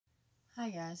Hi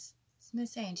guys, it's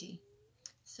Miss Angie.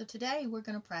 So today we're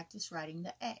going to practice writing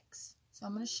the X. So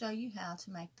I'm going to show you how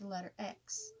to make the letter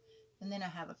X. And then I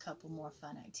have a couple more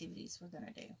fun activities we're going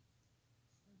to do.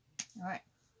 Alright,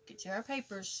 get to our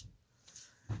papers.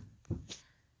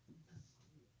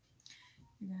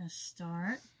 You're going to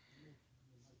start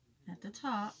at the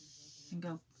top and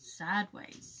go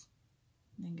sideways.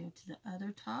 And then go to the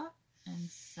other top and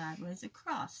sideways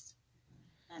across.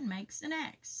 That makes an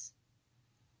X.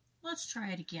 Let's try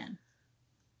it again.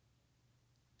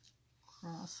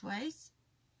 Crossways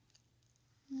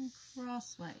and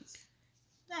crossways.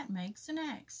 That makes an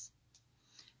X.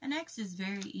 An X is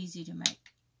very easy to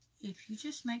make if you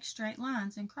just make straight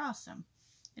lines and cross them.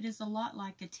 It is a lot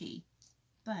like a T,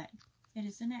 but it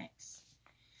is an X.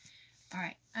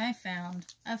 Alright, I found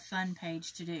a fun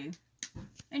page to do,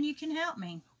 and you can help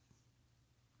me.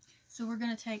 So we're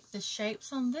going to take the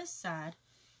shapes on this side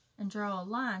and draw a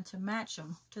line to match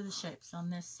them to the shapes on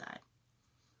this side.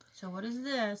 So what is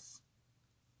this?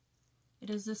 It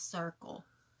is a circle.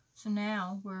 So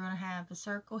now we're going to have a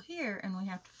circle here, and we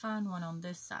have to find one on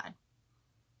this side.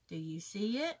 Do you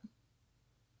see it?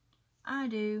 I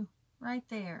do, right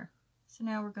there. So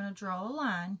now we're going to draw a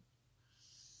line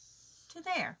to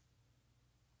there.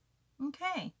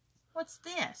 Okay, what's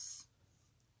this?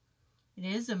 It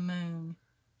is a moon.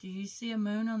 Do you see a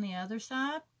moon on the other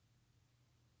side?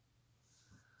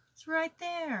 It's right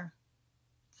there.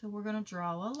 So we're going to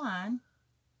draw a line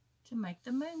to make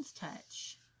the moons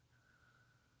touch.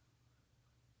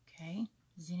 Okay,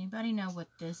 does anybody know what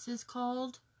this is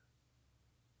called?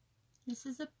 This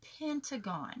is a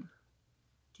pentagon.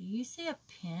 Do you see a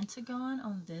pentagon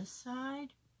on this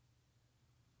side?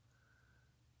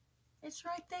 It's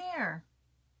right there.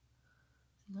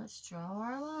 So let's draw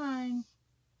our line.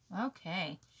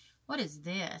 Okay, what is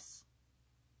this?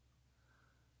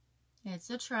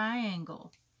 It's a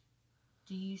triangle.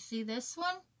 Do you see this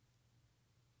one?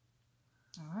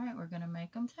 Alright, we're going to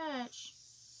make them touch.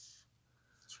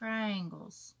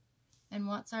 Triangles. And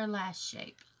what's our last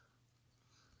shape?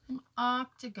 An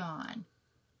octagon.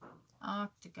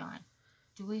 Octagon.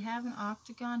 Do we have an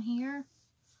octagon here?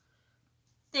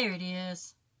 There it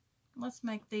is. Let's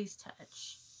make these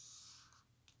touch.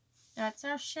 That's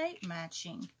our shape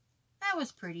matching. That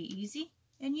was pretty easy.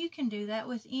 And you can do that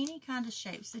with any kind of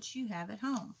shapes that you have at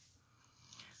home.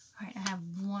 Alright, I have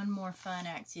one more fun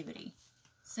activity.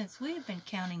 Since we have been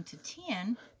counting to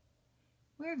 10,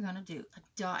 we're going to do a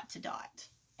dot to dot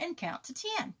and count to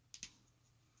 10.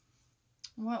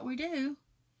 What we do,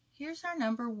 here's our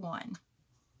number 1.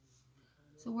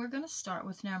 So we're going to start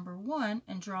with number 1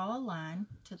 and draw a line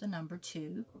to the number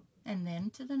 2 and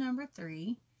then to the number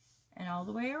 3 and all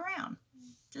the way around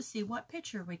to see what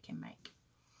picture we can make.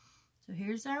 So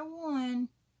here's our 1.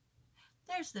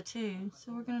 There's the 2,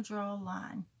 so we're going to draw a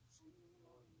line.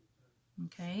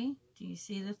 Okay, do you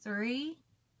see the 3?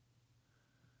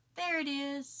 There it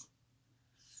is.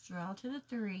 Let's draw to the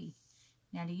 3.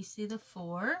 Now do you see the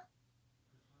 4?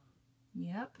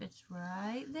 Yep, it's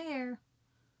right there.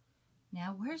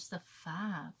 Now where's the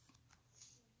 5?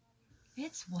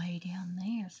 It's way down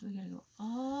there, so we got to go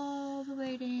all the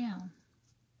way down.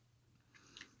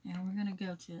 Now we're going to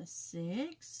go to a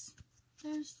 6.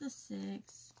 There's the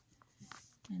 6.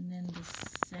 And then the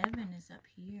 7 is up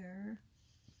here.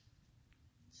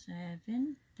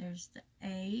 7. There's the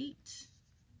 8.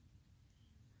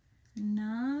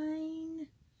 9.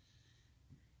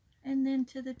 And then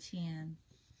to the 10.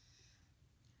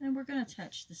 And we're going to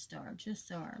touch the star just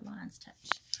so our lines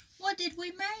touch. What did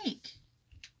we make?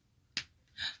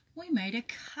 We made a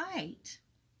kite.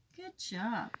 Good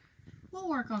job. We'll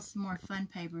work on some more fun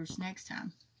papers next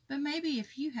time. But maybe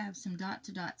if you have some dot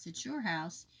to dots at your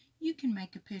house, you can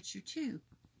make a picture too.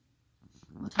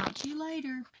 We'll talk to you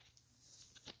later.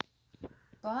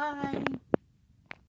 Bye.